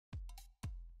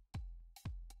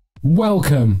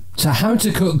Welcome to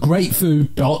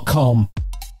howtocookgreatfood.com.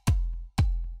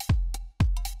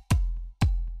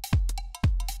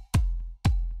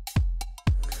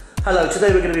 Hello,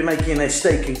 today we're going to be making a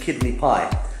steak and kidney pie.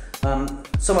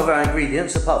 Some of our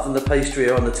ingredients, apart from the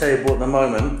pastry, are on the table at the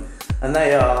moment, and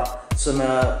they are some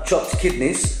chopped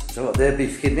kidneys, so I've got their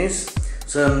beef kidneys,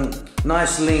 some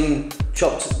nice lean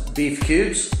chopped beef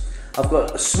cubes, I've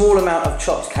got a small amount of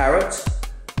chopped carrot,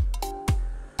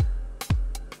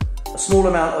 a small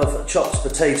amount of chopped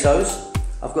potatoes,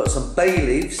 I've got some bay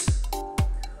leaves,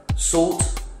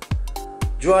 salt,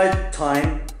 dried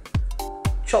thyme,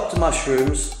 chopped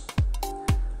mushrooms,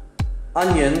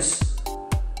 onions,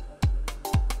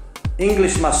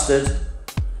 English mustard,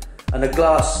 and a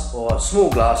glass or a small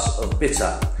glass of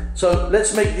bitter. So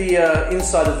let's make the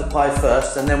inside of the pie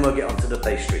first, and then we'll get onto the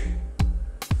pastry.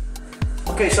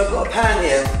 Okay, so I've got a pan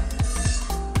here,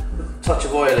 with a touch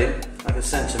of oil in, like a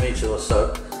centimetre or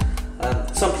so.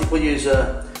 Some people use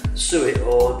suet,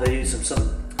 or they use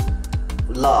some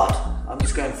lard. I'm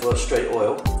just going for a straight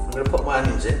oil. I'm going to put my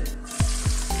onions in.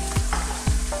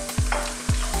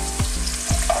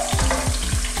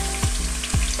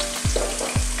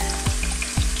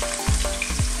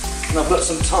 And I've got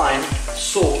some thyme,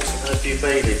 salt, and a few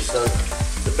bay leaves, so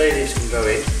the bay leaves can go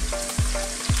in,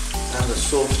 and the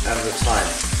salt and the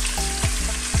thyme.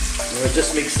 And we'll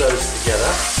just mix those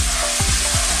together.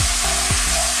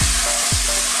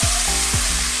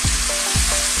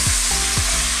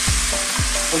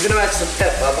 I'm going to add some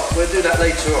pepper, but we'll do that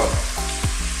later on.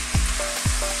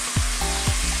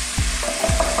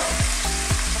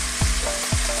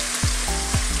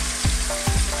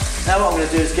 Now what I'm going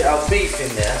to do is get our beef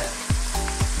in there.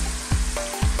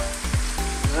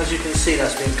 And as you can see,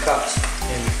 that's been cut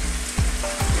in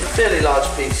fairly large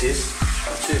pieces.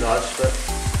 Not too large, but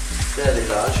fairly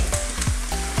large.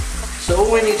 So all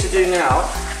we need to do now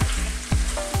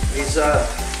is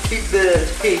keep the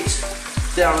heat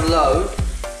down low,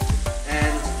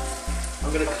 and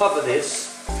I'm going to cover this,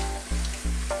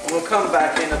 and we'll come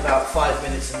back in about 5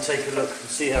 minutes and take a look and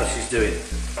see how she's doing.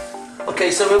 Okay,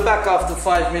 so we're back after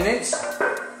 5 minutes.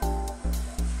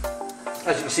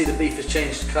 As you can see, the beef has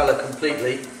changed colour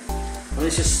completely, and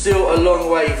this is still a long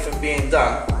way from being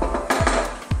done.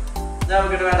 Now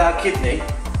we're going to add our kidney.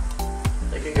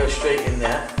 They can go straight in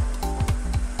there.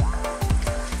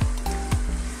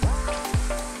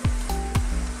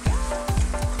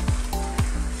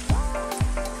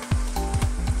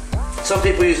 Some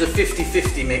people use a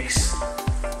 50-50 mix.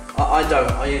 I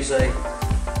don't. I use a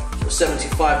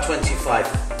 75-25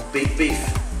 beef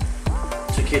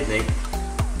to kidney.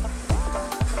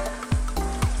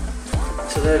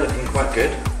 So they're looking quite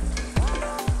good.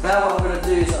 Now what I'm going to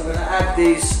do is I'm going to add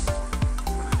these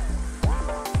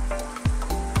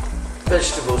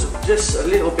vegetables. Just a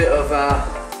little bit of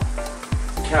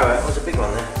carrot. There's a big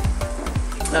one there.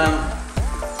 A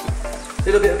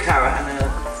little bit of carrot and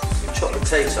some chopped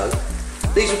potato.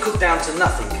 These will cook down to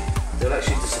nothing. They'll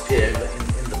actually disappear in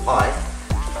the pie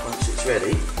once it's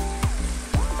ready.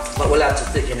 But we'll add to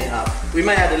thicken it up. We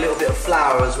may add a little bit of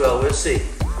flour as well, we'll see.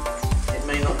 It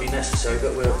may not be necessary,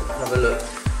 but we'll have a look.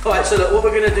 Alright, so look, what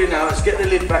we're going to do now is get the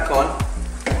lid back on.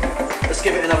 Let's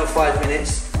give it another 5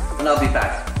 minutes, and I'll be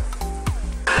back.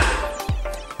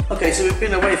 Okay, so we've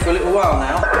been away for a little while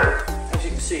now. As you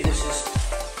can see, this is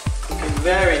cooking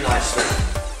very nicely.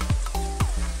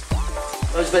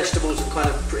 Those vegetables are kind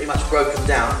of pretty much broken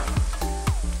down.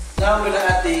 Now I'm going to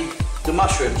add the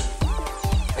mushrooms.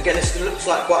 Again, this looks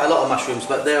like quite a lot of mushrooms,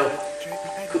 but they'll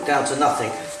cook down to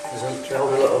nothing. They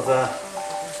hold a lot of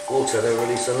water, they'll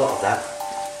release a lot of that.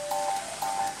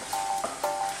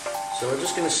 So we're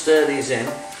just going to stir these in.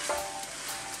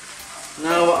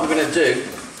 Now what I'm going to do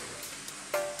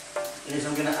is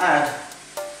I'm going to add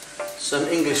some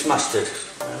English mustard.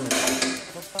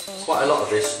 Quite a lot of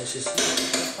this. This is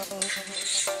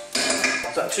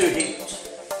about 2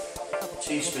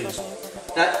 teaspoons.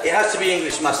 Now it has to be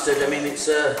English mustard. I mean, it's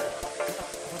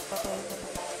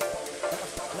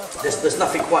there's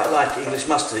nothing quite like English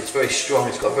mustard. It's very strong.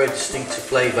 It's got a very distinctive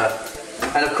flavour,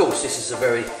 and of course this is a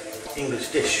very English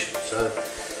dish. So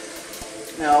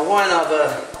now one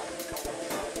other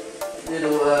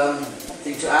little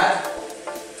thing to add,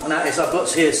 and that is I've got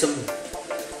here some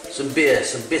beer,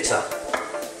 some bitter.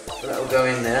 So that will go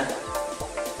in there.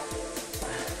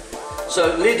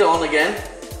 So lid on again,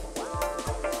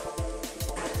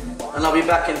 and I'll be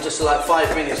back in just like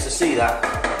 5 minutes to see that.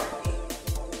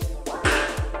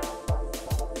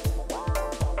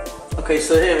 Okay,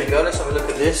 so here we go, let's have a look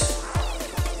at this.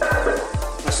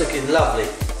 That's looking lovely.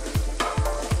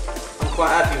 I'm quite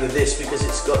happy with this because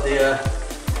it's got the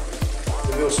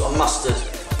real sort of mustard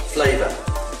flavour.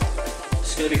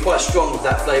 going to be quite strong with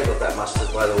that flavour of that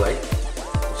mustard, by the way,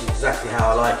 which is exactly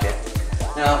how I like it.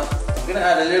 Now, I'm going to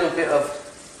add a little bit of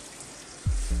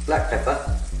black pepper.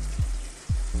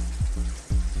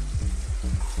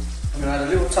 I'm going to add a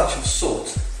little touch of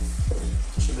salt,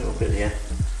 just a little bit here,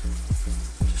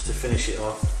 just to finish it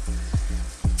off.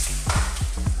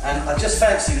 And I just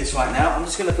fancy this right now. I'm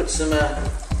just going to put some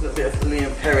little bit of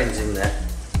Leon Perrins in there,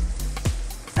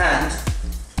 and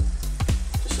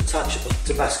just a touch of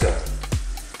Tabasco.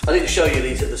 I didn't show you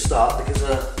these at the start because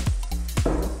I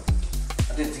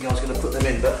didn't think I was going to put them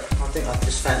in, but I think I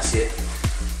just fancy it.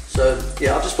 So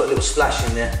yeah, I'll just put a little splash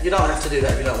in there. You don't have to do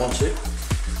that if you don't want to.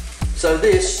 So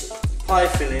this pie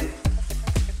filling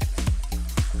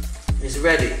is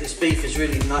ready. This beef is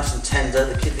really nice and tender.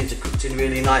 The kidneys are cooked in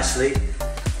really nicely.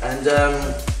 And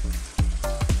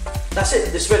that's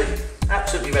it, it's ready,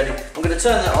 absolutely ready. I'm going to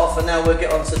turn that off and now we'll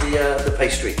get on to the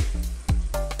pastry.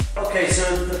 Okay,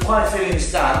 so the pie filling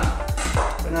is done.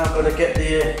 We're now got to get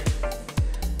the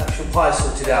actual pie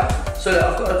sorted out. So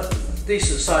I've got a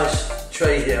decent sized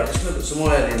tray here. I'm just going to put some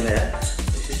oil in there.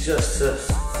 This is just to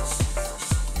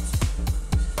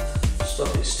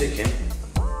stop it sticking.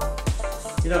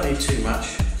 You don't need too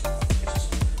much,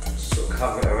 just sort of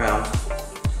cover it around.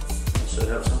 So it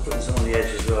helps. I'm putting some on the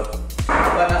edge as well.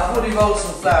 Right, now I've already rolled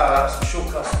some flour out, some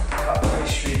shortcrust cut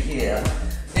pastry here.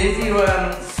 If you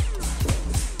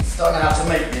don't know how to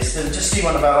make this, then just see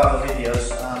one of our other videos.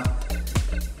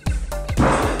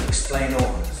 Explain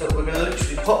all. So we're going to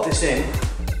literally pop this in,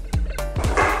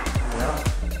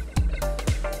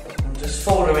 and just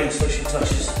fold her in so she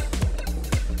touches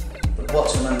the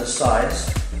bottom and the sides.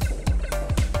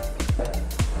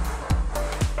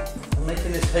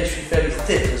 Making this pastry fairly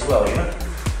thick as well, you know.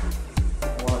 I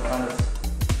want a kind of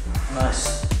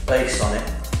nice base on it.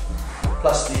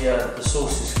 Plus the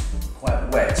sauce is quite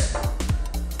wet.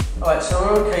 Alright, so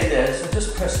we're okay there. So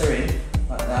just press her in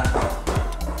like that.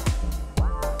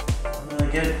 And then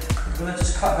again, I'm going to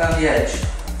just cut down the edge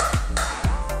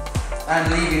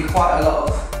and leaving quite a lot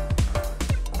of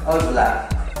overlap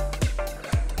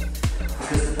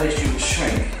because the pastry will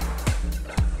shrink.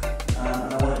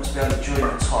 And I want it to be able to join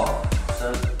the top. So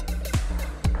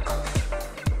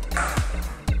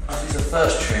this is the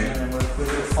first trim, and then we'll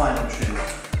do the final trim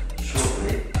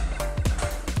shortly.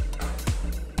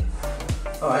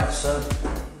 Alright, so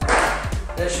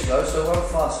there she goes. So one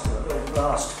fast, a little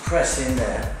last press in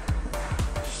there,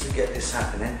 just to get this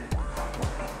happening.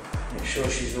 Make sure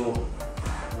she's all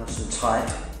nice and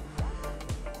tight.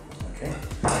 Okay.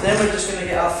 Then we're just going to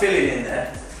get our filling in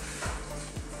there,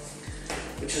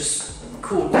 which is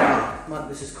cooled down.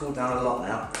 This has cooled down a lot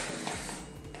now.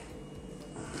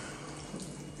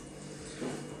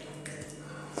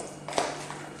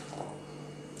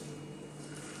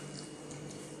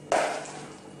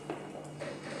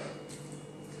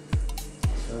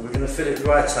 So we're going to fill it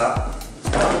right up.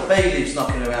 Now the bay leaves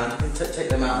knocking around, you can take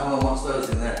them out. No one wants those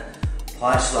in their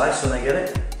pie slice when they get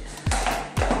it.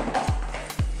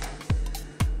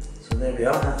 So there we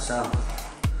are, that's our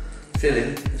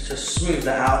filling. Let's just smooth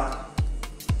that out.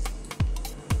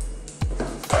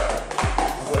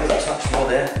 More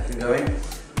there, can go in.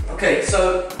 Okay,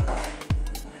 so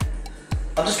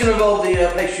I'm just going to roll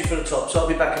the pastry for the top, so I'll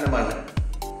be back in a moment.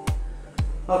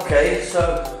 Okay,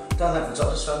 so done that for the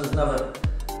top. Just found another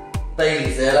bay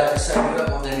leaf there. Like I said, we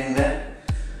don't want them in there.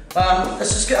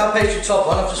 Let's just get our pastry top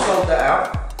on. I've just rolled that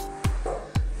out.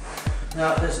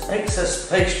 Now there's excess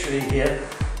pastry here.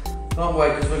 Don't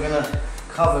worry, because we're going to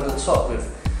cover the top with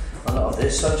a lot of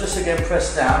this. So just again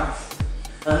press down,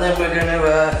 and then we're going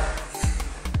to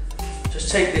just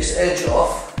take this edge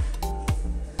off.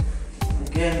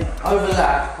 Again,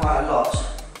 overlap quite a lot.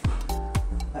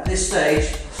 At this stage,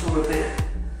 it's all a bit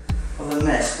of a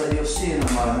mess, but you'll see in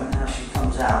a moment how she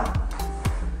comes out.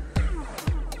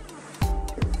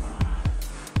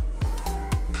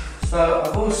 So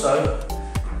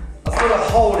I've got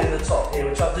a hole in the top here,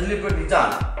 which I've deliberately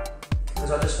done,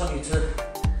 because I just want you to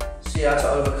see how to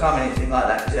overcome anything like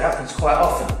that, because it happens quite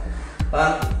often.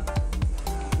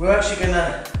 We're actually going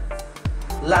to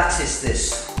lattice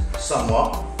this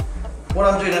somewhat. What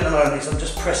I'm doing at the moment is I'm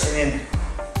just pressing in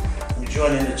and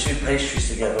joining the two pastries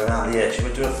together around the edge.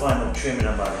 We'll do a final trim in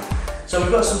a moment. So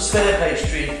we've got some spare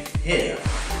pastry here,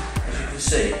 as you can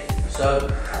see. So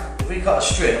if we cut a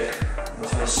strip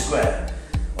into a square,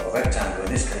 or a rectangle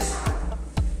in this case,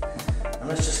 and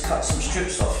let's just cut some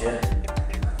strips off here.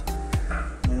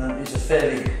 These are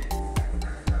fairly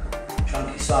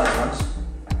chunky sized ones.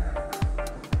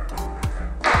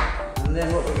 And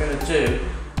then what we're going to do,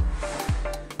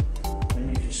 and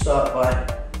you can start by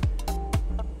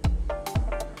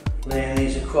laying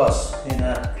these across in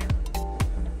a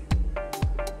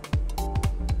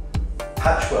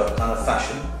patchwork kind of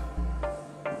fashion.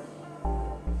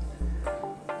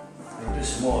 We'll do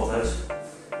some more of those.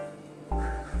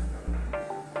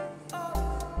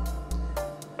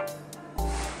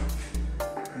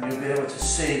 And you'll be able to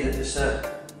see that this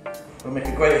will make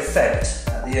a great effect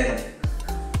at the end.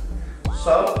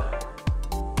 So,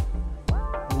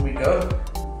 here we go.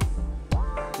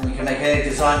 And you can make any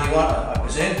design you want, I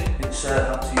presume. It's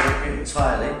up to you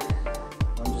entirely.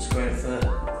 I'm just going for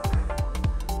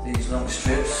these long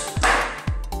strips,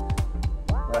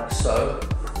 like so.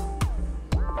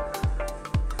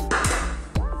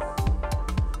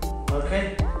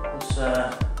 Okay, let's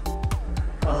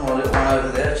one more little one over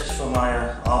there, just for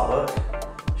my artwork,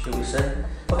 shall we say.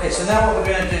 Okay, so now what we're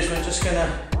going to do is we're just going to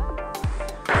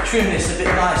trim this a bit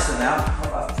nicer now.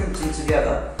 I've crimped it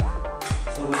together.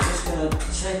 So we're just going to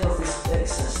take off this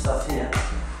excess stuff here.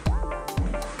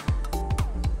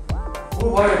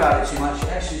 Don't worry about it too much. It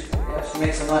actually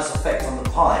makes a nice effect on the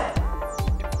pie.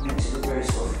 It makes it look very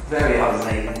sort of very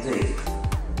homemade indeed,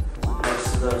 as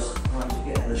opposed to those ones you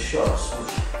get in the shops,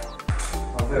 which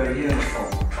are very uniform.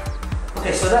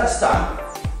 Okay, so that's done.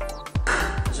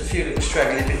 There's a few little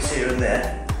straggly bits here and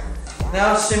there.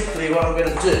 Now simply what I'm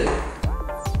going to do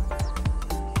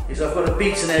is I've got a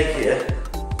beaten egg here,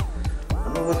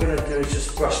 and all we're going to do is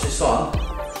just brush this on.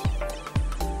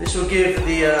 This will give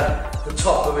the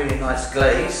top a really nice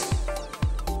glaze.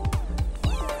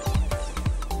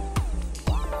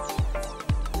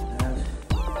 And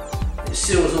it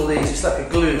seals all these, it's like a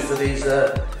glue for these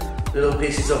little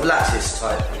pieces of lattice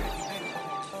type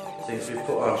things we've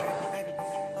put on.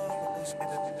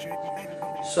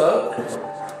 So,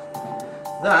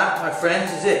 that, my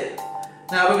friends, is it.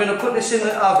 Now we're going to put this in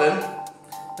the oven.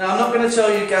 Now I'm not going to tell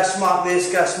you gas mark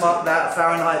this, gas mark that,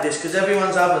 Fahrenheit this, because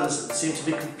everyone's ovens seem to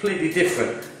be completely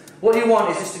different. What you want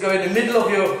is this to go in the middle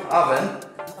of your oven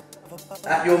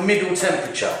at your middle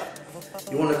temperature.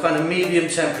 You want a kind of medium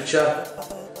temperature.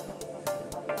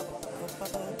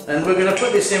 And we're going to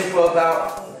put this in for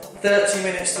about 30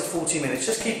 minutes to 40 minutes.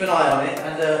 Just keep an eye on it,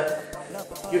 and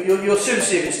you'll soon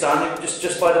see if it's done,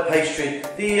 just by the pastry.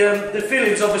 The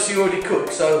filling's obviously already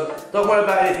cooked, so don't worry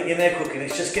about anything in there cooking.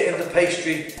 It's just getting the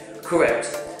pastry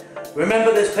correct.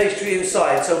 Remember, there's pastry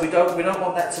inside, so we don't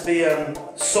want that to be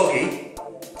soggy.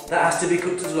 That has to be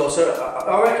cooked as well. So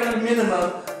I reckon a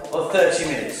minimum of 30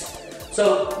 minutes.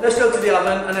 So let's go to the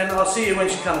oven, and then I'll see you when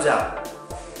she comes out.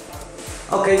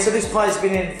 Okay, so this pie's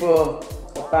been in for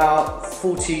about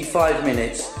 45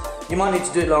 minutes. You might need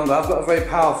to do it longer. I've got a very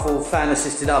powerful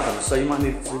fan-assisted oven, so you might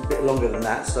need to do a bit longer than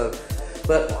that. So,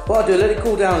 but what I'll do, let it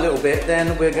cool down a little bit,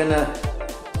 then we're gonna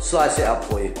slice it up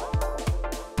for you.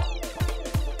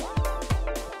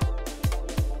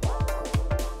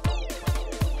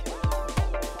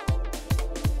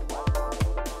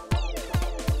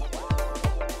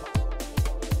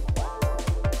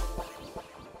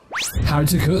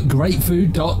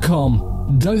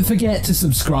 howtocookgreatfood.com. Don't forget to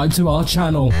subscribe to our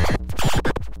channel.